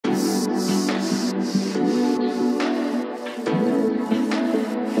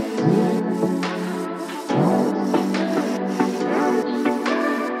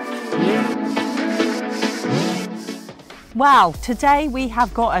Well, today we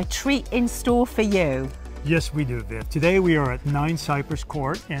have got a treat in store for you. Yes, we do, Viv. Today we are at 9 Cypress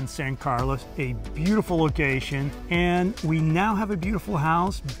Court in San Carlos, a beautiful location, and we now have a beautiful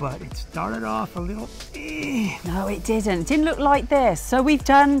house, but it started off a little No, it didn't. It didn't look like this. So we've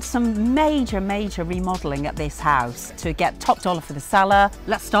done some major remodeling at this house to get top dollar for the seller.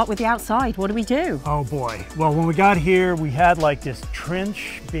 Let's start with the outside. What do we do? Oh boy. Well, when we got here, we had like this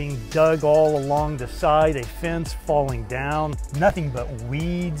trench being dug all along the side, a fence falling down, nothing but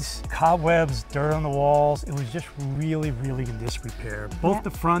weeds, cobwebs, dirt on the walls. It was just really in disrepair, both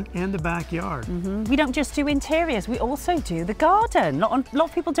the front and the backyard. We don't just do interiors, we also do the garden. A lot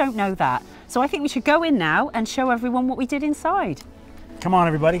of people don't know that. So I think we should go in now and show everyone what we did inside. Come on,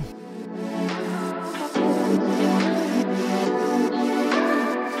 everybody.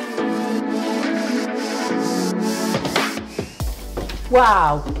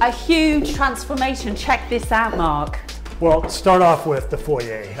 Wow, a huge transformation. Check this out, Mark. Well, start off with the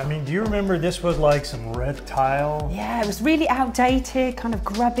foyer. I mean, do you remember this was like some red tile? Yeah, it was really outdated, kind of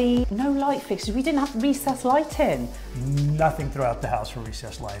grubby. No light fixtures. We didn't have recessed lighting. Nothing throughout the house for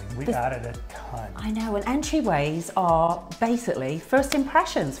recessed lighting. We added a ton. I know, and entryways are basically first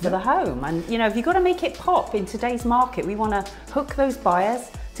impressions for the home. And you know, if you've got to make it pop in today's market, we want to hook those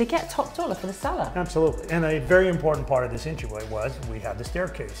buyers to get top dollar for the seller. Absolutely. And a very important part of this entryway was we had the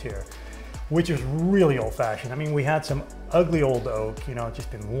staircase here, which is really old-fashioned. I mean, we had some ugly old oak, you know, just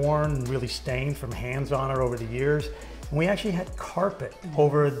been worn, really stained from hands on it over the years. And we actually had carpet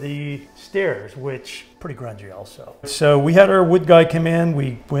over the stairs, which pretty grungy also. So we had our wood guy come in.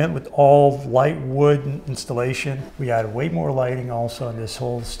 We went with all light wood installation. We added way more lighting also in this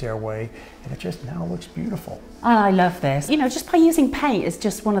whole stairway, and it just now looks beautiful. And I love this. You know, just by using paint is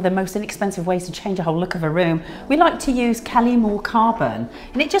just one of the most inexpensive ways to change a whole look of a room. We like to use Kelly Moore carbon,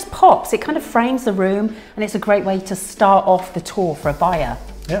 and it just pops. It kind of frames the room, and it's a great way to start off the tour for a buyer.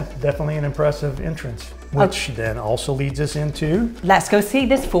 Yeah, definitely an impressive entrance, which then also leads us into... Let's go see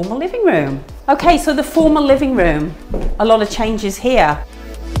this formal living room. Okay, so the formal living room, a lot of changes here.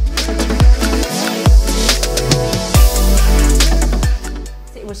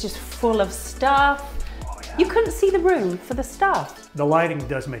 It was just full of stuff. You couldn't see the room for the stuff. The lighting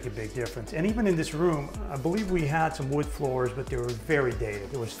does make a big difference. And even in this room, I believe we had some wood floors, but they were very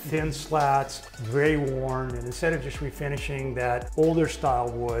dated. There was thin slats, very worn, and instead of just refinishing that older style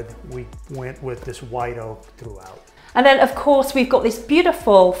wood, we went with this white oak throughout. And then of course we've got this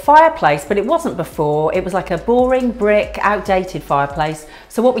beautiful fireplace, but it wasn't before. It was like a boring brick, outdated fireplace.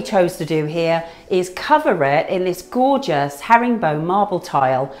 So what we chose to do here is cover it in this gorgeous herringbone marble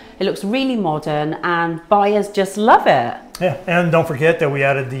tile. It looks really modern and buyers just love it. Yeah, and don't forget that we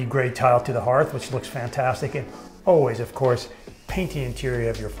added the gray tile to the hearth, which looks fantastic. And always, of course, paint the interior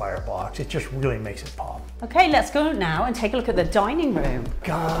of your firebox. It just really makes it pop. Okay, let's go now and take a look at the dining room.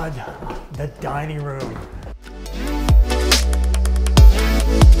 God, the dining room.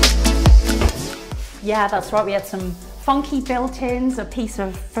 Yeah, that's right. We had some funky built-ins, a piece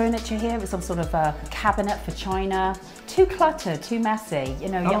of furniture here with some sort of a cabinet for china. Too cluttered, too messy. You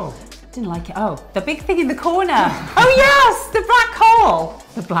know, didn't like it. Oh, the big thing in the corner. Oh yes, the black hole.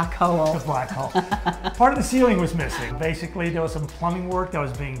 The black hole. The black hole. Part of the ceiling was missing. Basically, there was some plumbing work that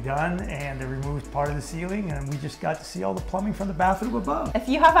was being done, and they removed part of the ceiling, and we just got to see all the plumbing from the bathroom above. If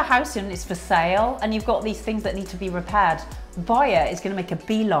you have a house and it's for sale, and you've got these things that need to be repaired, the buyer is going to make a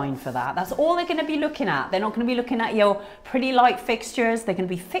beeline for that. That's all they're going to be looking at. They're not going to be looking at your pretty light fixtures. They're going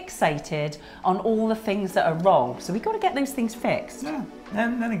to be fixated on all the things that are wrong. So we've got to get those things fixed. Yeah.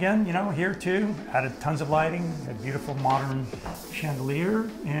 And then again, you know, here too, added tons of lighting, a beautiful modern chandelier,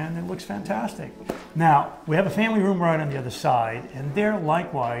 and it looks fantastic. Now, we have a family room right on the other side, and there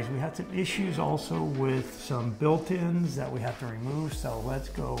likewise, we had some issues also with some built-ins that we have to remove, so let's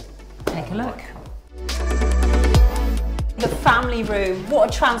go take a look. The family room,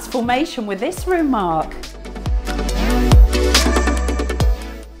 what a transformation with this room, Mark.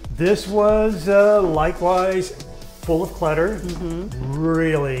 This was likewise full of clutter,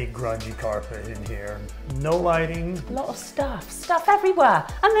 really grungy carpet in here, no lighting. A lot of stuff everywhere.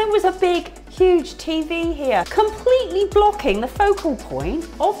 And there was a big, huge TV here, completely blocking the focal point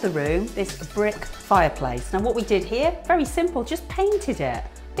of the room, this brick fireplace. Now what we did here, very simple, just painted it.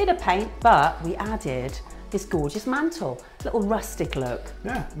 Bit of paint, but we added this gorgeous mantle, little rustic look.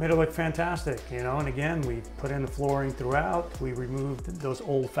 Yeah, made it look fantastic, you know, and again, we put in the flooring throughout. We removed those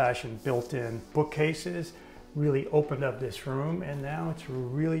old-fashioned built-in bookcases. really opened up this room, and now it's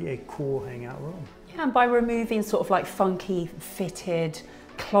really a cool hangout room. Yeah, and by removing sort of like funky fitted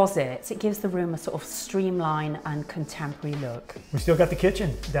closets, it gives the room a sort of streamlined and contemporary look. We still got the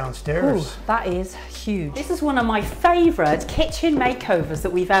kitchen downstairs. Ooh, that is huge. This is one of my favorite kitchen makeovers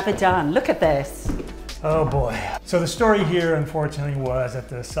that we've ever done. Look at this. Oh boy. So the story here, unfortunately, was that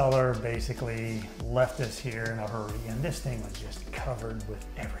the seller basically left us here in a hurry, and this thing was just covered with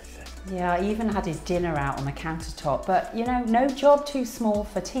everything. Yeah, he even had his dinner out on the countertop, but you know, no job too small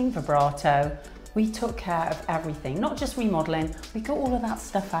for Team Vibrato. We took care of everything, not just remodeling, we got all of that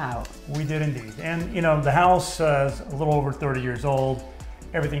stuff out. We did indeed. And you know, the house is a little over 30 years old.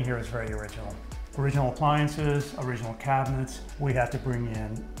 Everything here is very original. Original appliances, original cabinets. We had to bring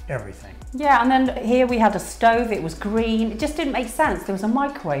in everything. Yeah, and then here we had a stove, it was green. It just didn't make sense. There was a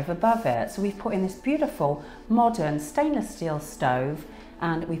microwave above it. So we've put in this beautiful, modern stainless steel stove,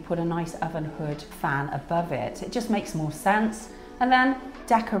 and we put a nice oven hood fan above it. It just makes more sense. And then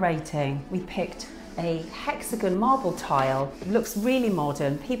decorating, we picked a hexagon marble tile. It looks really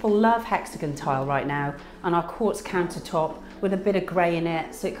modern. People love hexagon tile right now, and our quartz countertop with a bit of grey in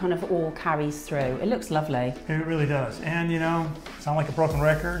it, so it kind of all carries through. It looks lovely. It really does. And you know, sound like a broken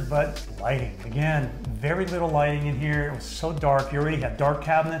record, but lighting. Again, very little lighting in here. It was so dark. You already had dark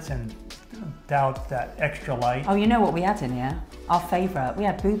cabinets, and doubt that extra light. Oh, you know what we had in here? Our favourite. We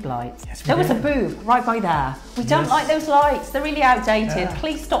had boob lights. Yes, there was a boob right by there. We don't like those lights. They're really outdated. Yeah.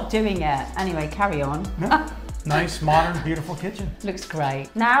 Please stop doing it. Anyway, carry on. Yeah. Nice, modern, beautiful kitchen. Looks great.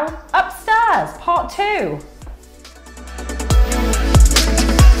 Now, upstairs, part 2.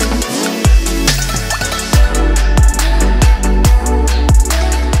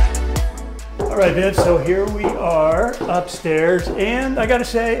 All right, Viv, so here we are upstairs, and I gotta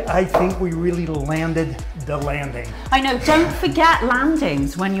say, I think we really landed the landing. I know, don't forget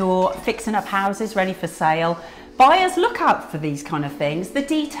landings when you're fixing up houses ready for sale. Buyers look out for these kind of things, the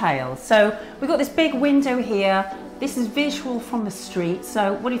details. So we've got this big window here. This is visual from the street.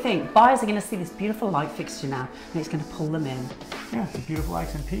 So what do you think? Buyers are gonna see this beautiful light fixture now, and it's gonna pull them in. Yeah, it's a beautiful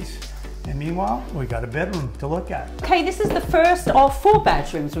accent piece. And meanwhile, we got a bedroom to look at. Okay, this is the first of 4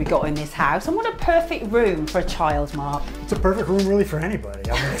 bedrooms we got in this house, and what a perfect room for a child, Mark. It's a perfect room really for anybody.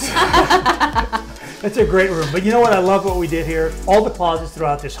 It's a great room. But you know what? I love what we did here. All the closets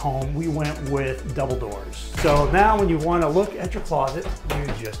throughout this home, we went with double doors. So now when you want to look at your closet, you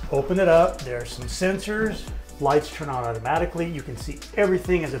just open it up. There's some sensors. Lights turn on automatically. You can see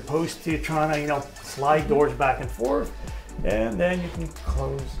everything as opposed to trying to, you know, slide doors back and forth. And then you can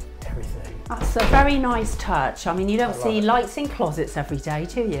close everything. That's a very nice touch. I mean, you don't see lights in closets every day,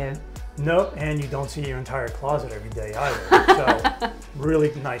 do you? Nope, and you don't see your entire closet every day either. So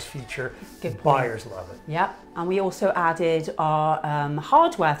really nice feature. Good Buyers love it. Yep, and we also added our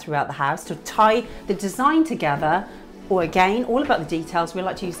hardware throughout the house to tie the design together. Or again, all about the details. We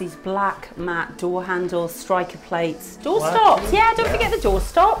like to use these black matte door handles, striker plates, door stops. Yeah, don't forget the door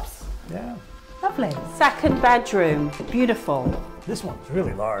stops. Yeah. Lovely. Second bedroom, beautiful. This one's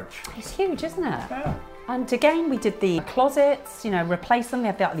really large. It's huge, isn't it? Yeah. And again, we did the closets, you know, replace them. They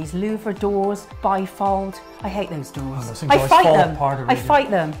have these louver doors, bifold. I hate those doors. Oh, those things I always fight fall them. apart I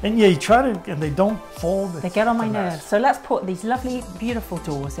fight them. And yeah, you try to, and they don't fold. They get on my nerves. So let's put these lovely, beautiful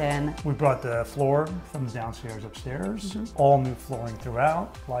doors in. We brought the floor from the downstairs upstairs. All new flooring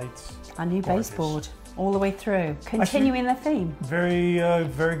throughout, lights. A new gorgeous. baseboard all the way through, continuing the theme. Very,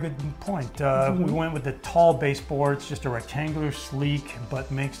 very good point. We went with the tall baseboards, just a rectangular, sleek,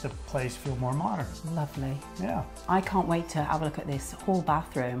 but makes the place feel more modern. Lovely. Yeah. I can't wait to have a look at this whole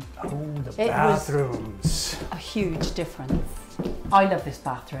bathroom. Oh, the bathrooms. A huge difference. I love this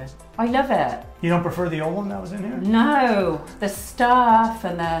bathroom. I love it. You don't prefer the old one that was in here? No, the stuff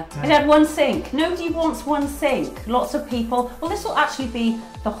and it had one sink. Nobody wants one sink. Lots of people, well, this will actually be,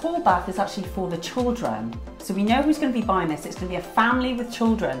 the hall bath is actually for the children. So we know who's going to be buying this. It's going to be a family with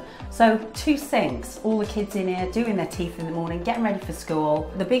children. So 2 sinks, all the kids in here doing their teeth in the morning, getting ready for school.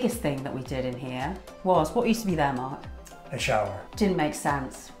 The biggest thing that we did in here was, what used to be there, Mark? A shower. Didn't make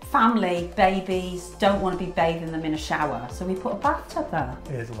sense. Family, babies, don't want to be bathing them in a shower. So we put a bathtub there.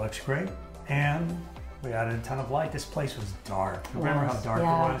 It looks great. And we added a ton of light. This place was dark. Remember how dark it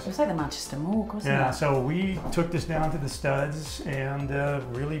was? It was like the Manchester Morgue, wasn't it? Yeah, so we took this down to the studs and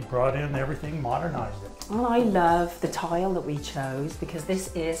really brought in everything, modernized it. Well, I love the tile that we chose because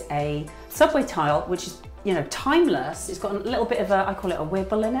this is a subway tile, which is you know, timeless. It's got a little bit of a, I call it a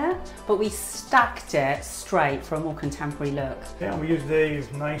wibble in it, but we stacked it straight for a more contemporary look. Yeah, we used a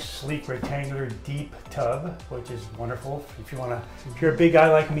nice, sleek, rectangular, deep tub, which is wonderful. If you're a big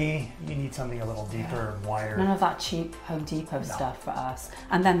guy like me, you need something a little deeper and wider. None of that cheap Home Depot stuff for us.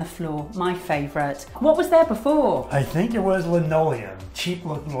 And then the floor, my favorite. What was there before? I think it was linoleum, cheap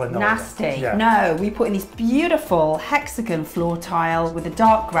looking linoleum. Nasty. Yeah. No, we put in this beautiful hexagon floor tile with a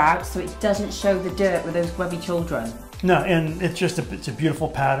dark grout so it doesn't show the dirt with those grubby children. No, and it's a beautiful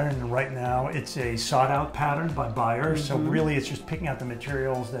pattern, and right now it's a sought out pattern by buyers. So really it's just picking out the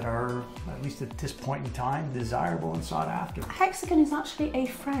materials that are, at least at this point in time, desirable and sought after. Hexagon is actually a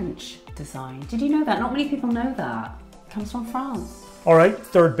French design. Did you know that? Not many people know that. It comes from France. All right,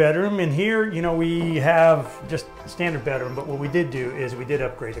 third bedroom. And here, you know, we have just a standard bedroom, but what we did do is we did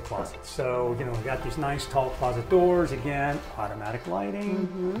upgrade the closet. So, you know, we got these nice tall closet doors, again, automatic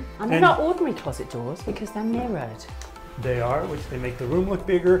lighting. And they're not ordinary closet doors because they're mirrored. They are, which they make the room look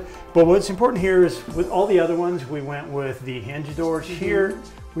bigger. But what's important here is with all the other ones, we went with the hinge doors. Here,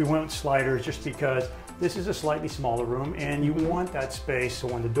 we went with sliders just because this is a slightly smaller room and you want that space so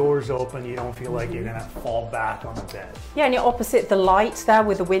when the doors open, you don't feel like you're gonna fall back on the bed. Yeah, and you're opposite the light there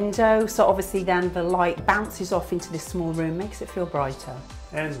with the window. So obviously then the light bounces off into this small room, makes it feel brighter.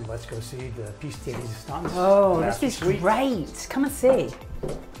 And let's go see the piece de resistance. Oh, this is great. Come and see.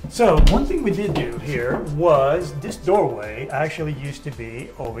 So one thing we did do here was this doorway actually used to be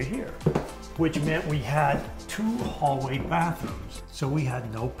over here, which meant we had 2 hallway bathrooms. So we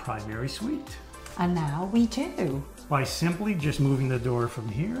had no primary suite. And now we do. By simply just moving the door from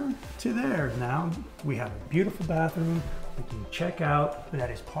here to there. Now we have a beautiful bathroom. We can check out. That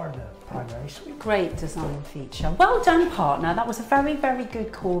is part of the primary suite. Great design feature. Well done, partner. That was a very, very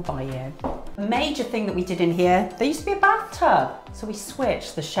good call by you. A major thing that we did in here, there used to be a bathtub. So we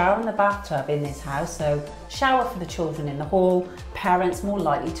switched the shower and the bathtub in this house. So shower for the children in the hall, parents more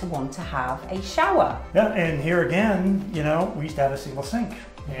likely to want to have a shower. Yeah, and here again, you know, we used to have a single sink.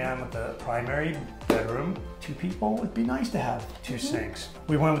 And with the primary bedroom, 2 people, it'd be nice to have 2 sinks.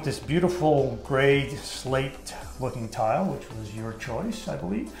 We went with this beautiful gray slate looking tile, which was your choice, I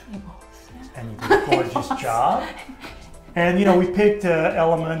believe. It was. And you did a gorgeous job. And you know, we picked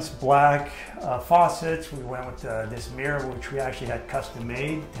elements, black faucets. We went with this mirror, which we actually had custom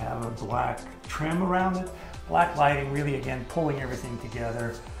made to have a black trim around it. Black lighting, really again, pulling everything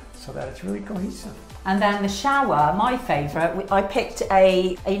together so that it's really cohesive. And then the shower, my favorite, I picked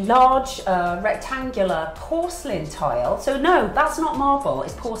a large rectangular porcelain tile. So no, that's not marble,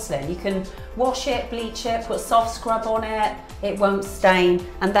 it's porcelain. You can wash it, bleach it, put soft scrub on it, it won't stain.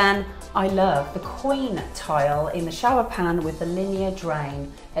 And then I love the queen tile in the shower pan with the linear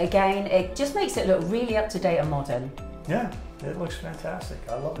drain. Again, it just makes it look really up to date and modern. Yeah, it looks fantastic.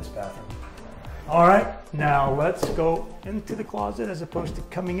 I love this bathroom. All right, now let's go into the closet as opposed to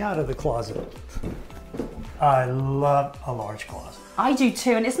coming out of the closet. I love a large closet. I do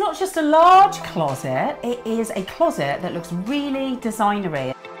too, and it's not just a large closet, it is a closet that looks really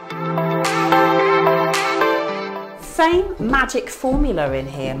designery. Same magic formula in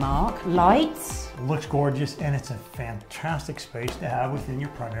here, Mark. Lights. Looks gorgeous, and it's a fantastic space to have within your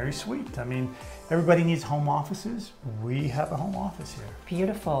primary suite. I mean, everybody needs home offices. We have a home office here.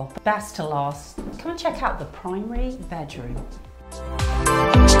 Beautiful. Best to last. Come and check out the primary bedroom.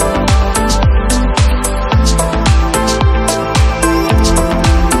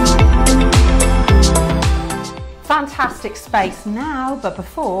 Fantastic space now, but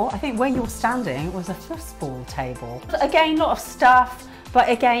before, I think where you're standing was a football table. Again, a lot of stuff, but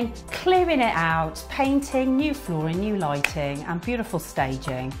again, clearing it out, painting, new flooring, new lighting, and beautiful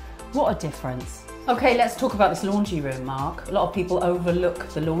staging. What a difference. Okay, let's talk about this laundry room, Mark. A lot of people overlook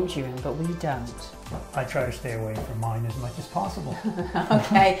the laundry room, but we don't. I try to stay away from mine as much as possible.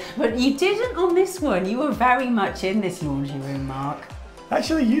 Okay, but you didn't on this one. You were very much in this laundry room, Mark.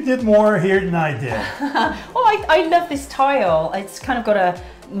 Actually, you did more here than I did. Oh, I love this tile. It's kind of got a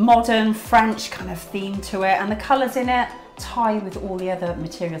modern French kind of theme to it, and the colours in it tie with all the other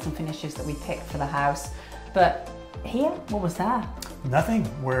materials and finishes that we picked for the house. But here, what was that? Nothing.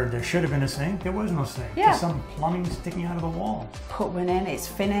 Where there should have been a sink, there was no sink. Yeah. Just some plumbing sticking out of the wall. Put one in, it's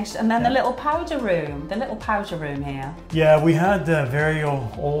finished. And then the little powder room, here. Yeah, we had the very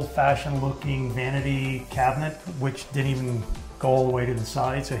old-fashioned looking vanity cabinet, which didn't even go all the way to the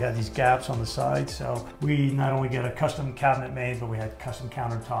side, so it had these gaps on the side. So we not only get a custom cabinet made, but we had custom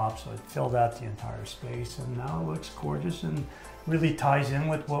countertops, so it filled out the entire space, and now it looks gorgeous and really ties in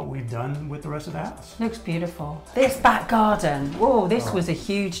with what we've done with the rest of the house. Looks beautiful. This back garden, whoa, this was a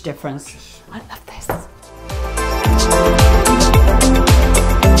huge difference. I love this.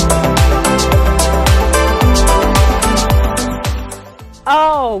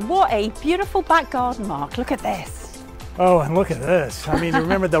 Wow, what a beautiful back garden, Mark. Look at this. Oh, and look at this. I mean,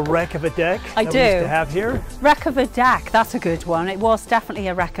 remember the wreck of a deck I that do. we used to have here? Wreck of a deck, that's a good one. It was definitely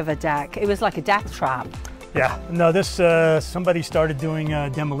a wreck of a deck. It was like a death trap. Yeah, no, this, somebody started doing a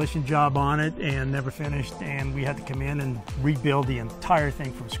demolition job on it and never finished, and we had to come in and rebuild the entire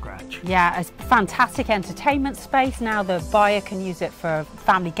thing from scratch. Yeah, it's fantastic entertainment space. Now the buyer can use it for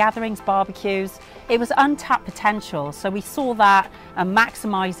family gatherings, barbecues. It was untapped potential, so we saw that and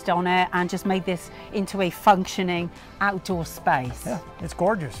maximised on it and just made this into a functioning outdoor space. Yeah, it's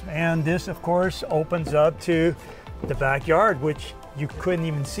gorgeous. And this, of course, opens up to the backyard, which you couldn't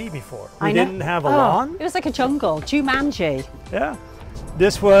even see before. We didn't have a lawn. It was like a jungle, Jumanji. Yeah.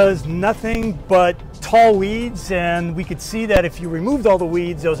 This was nothing but tall weeds, and we could see that if you removed all the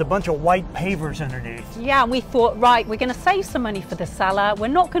weeds, there was a bunch of white pavers underneath. Yeah, and we thought, right, we're going to save some money for the seller. We're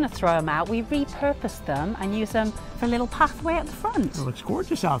not going to throw them out. We repurposed them and use them for a little pathway at the front. It looks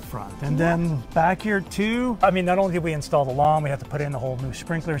gorgeous out front. And then back here too, I mean, not only did we install the lawn, we had to put in a whole new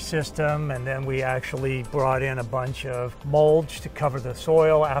sprinkler system, and then we actually brought in a bunch of mulch to cover the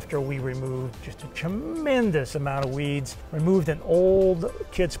soil after we removed just a tremendous amount of weeds, removed an old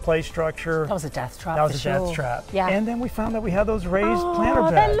kids' play structure. That was a death trap. That was a death trap. Yeah. And then we found that we had those raised planter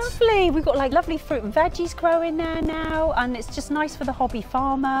beds. They're lovely. We've got like lovely fruit and veggies growing there now, and it's just nice for the hobby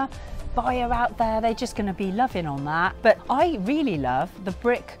farmer buyer out there. They're just going to be loving on that. But I really love the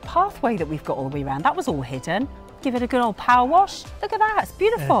brick pathway that we've got all the way around. That was all hidden. Give it a good old power wash. Look at that, it's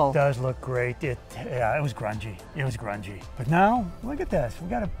beautiful. It does look great. Yeah, it was grungy. It was grungy. But now, look at this. We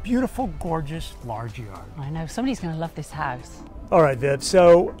got a beautiful, gorgeous, large yard. I know, somebody's going to love this house. All right, Viv.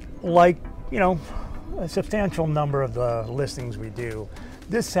 So, like, you know, a substantial number of the listings we do,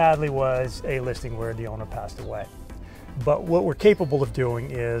 this sadly was a listing where the owner passed away. But what we're capable of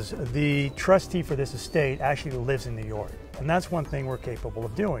doing is the trustee for this estate actually lives in New York. And that's one thing we're capable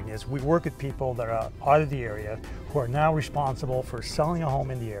of doing is we work with people that are out of the area who are now responsible for selling a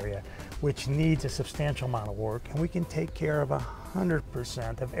home in the area, which needs a substantial amount of work, and we can take care of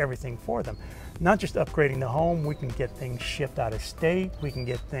 100% of everything for them. Not just upgrading the home, we can get things shipped out of state, we can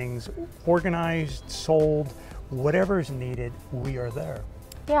get things organized, sold, whatever is needed, we are there.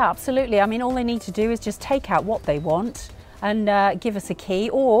 Yeah, absolutely. I mean, all they need to do is just take out what they want and give us a key,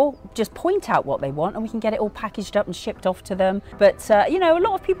 or just point out what they want and we can get it all packaged up and shipped off to them. But you know, a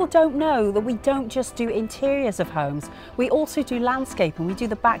lot of people don't know that we don't just do interiors of homes, we also do landscaping, we do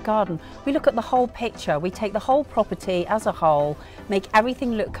the back garden. We look at the whole picture, we take the whole property as a whole, make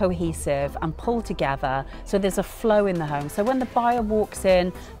everything look cohesive and pull together so there's a flow in the home. So when the buyer walks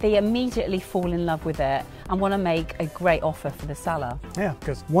in, they immediately fall in love with it and want to make a great offer for the seller. Yeah,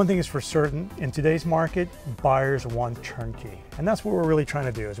 because one thing is for certain, in today's market, buyers want turnkey. And that's what we're really trying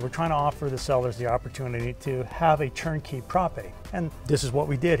to do, is we're trying to offer the sellers the opportunity to have a turnkey property. And this is what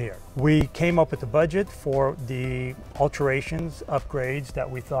we did here. We came up with the budget for the alterations, upgrades that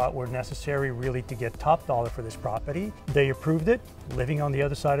we thought were necessary really to get top dollar for this property. They approved it, living on the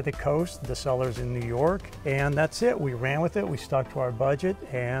other side of the coast, the sellers in New York, and that's it. We ran with it, we stuck to our budget,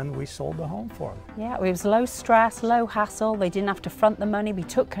 and we sold the home for them. Yeah, it was low stress, low hassle. They didn't have to front the money. We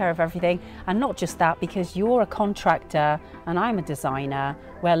took care of everything. And not just that, because you're a contractor and I'm a designer,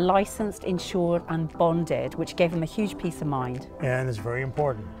 we're licensed, insured and bonded, which gave them a huge peace of mind. And it's very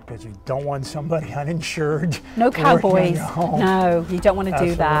important because you don't want somebody uninsured. No cowboys. No, you don't want to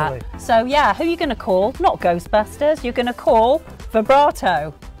do Absolutely. that. So yeah, who are you going to call? Not Ghostbusters, you're going to call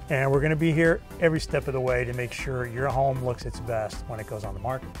Vabrato. And we're going to be here every step of the way to make sure your home looks its best when it goes on the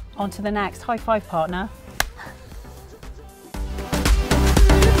market. On to the next. High five, partner.